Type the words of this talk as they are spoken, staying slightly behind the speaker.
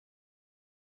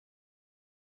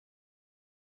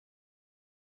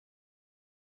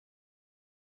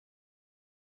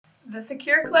The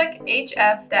SecureClick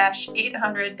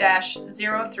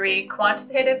HF-800-03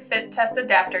 Quantitative Fit Test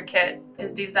Adapter Kit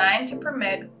is designed to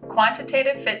permit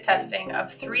quantitative fit testing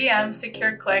of 3M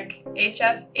SecureClick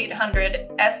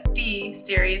HF-800 SD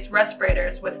series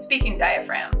respirators with speaking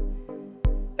diaphragm.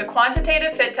 The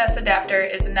quantitative fit test adapter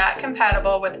is not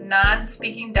compatible with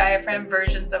non-speaking diaphragm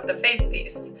versions of the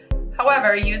facepiece.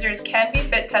 However, users can be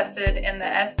fit tested in the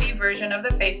SD version of the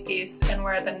facepiece and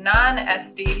wear the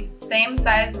non-SD, same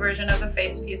size version of the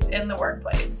facepiece in the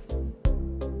workplace.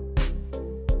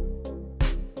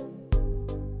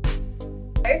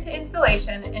 Prior to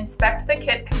installation, inspect the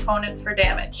kit components for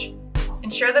damage.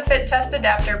 Ensure the fit test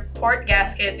adapter port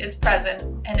gasket is present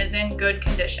and is in good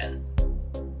condition.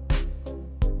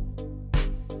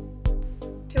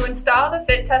 To install the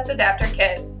fit test adapter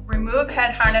kit, remove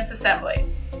head harness assembly.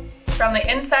 From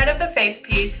the inside of the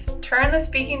facepiece, turn the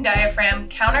speaking diaphragm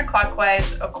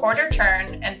counterclockwise a quarter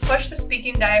turn and push the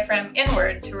speaking diaphragm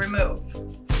inward to remove.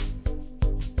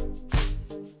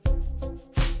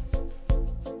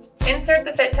 Insert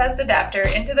the fit test adapter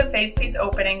into the facepiece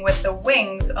opening with the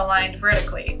wings aligned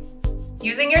vertically.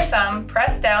 Using your thumb,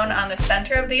 press down on the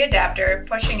center of the adapter,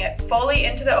 pushing it fully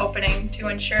into the opening to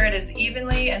ensure it is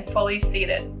evenly and fully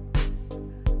seated.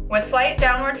 With slight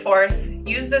downward force,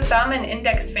 use the thumb and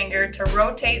index finger to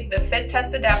rotate the fit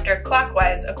test adapter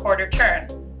clockwise a quarter turn.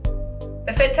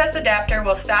 The fit test adapter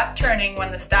will stop turning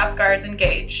when the stop guards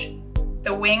engage.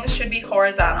 The wings should be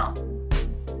horizontal.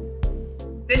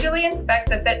 Visually inspect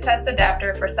the fit test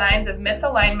adapter for signs of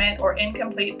misalignment or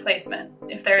incomplete placement.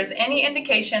 If there is any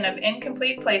indication of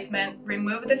incomplete placement,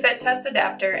 remove the fit test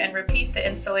adapter and repeat the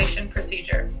installation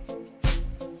procedure.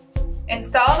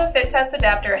 Install the fit test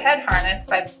adapter head harness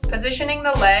by positioning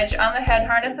the ledge on the head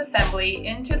harness assembly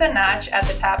into the notch at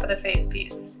the top of the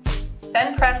facepiece.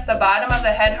 Then press the bottom of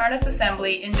the head harness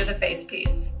assembly into the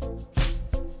facepiece.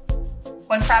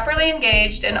 When properly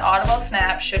engaged, an audible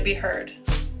snap should be heard.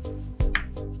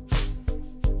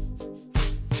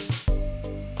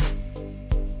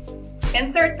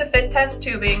 Insert the fit test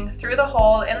tubing through the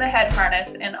hole in the head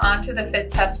harness and onto the fit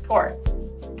test port.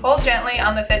 Pull gently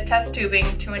on the fit test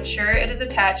tubing to ensure it is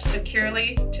attached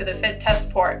securely to the fit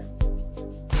test port.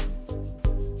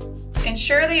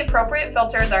 Ensure the appropriate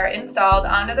filters are installed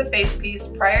onto the facepiece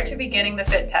prior to beginning the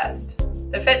fit test.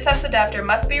 The fit test adapter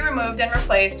must be removed and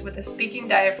replaced with the speaking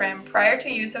diaphragm prior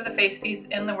to use of the facepiece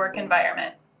in the work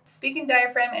environment. Speaking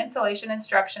diaphragm installation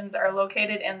instructions are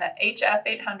located in the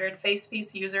HF-800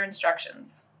 facepiece user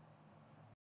instructions.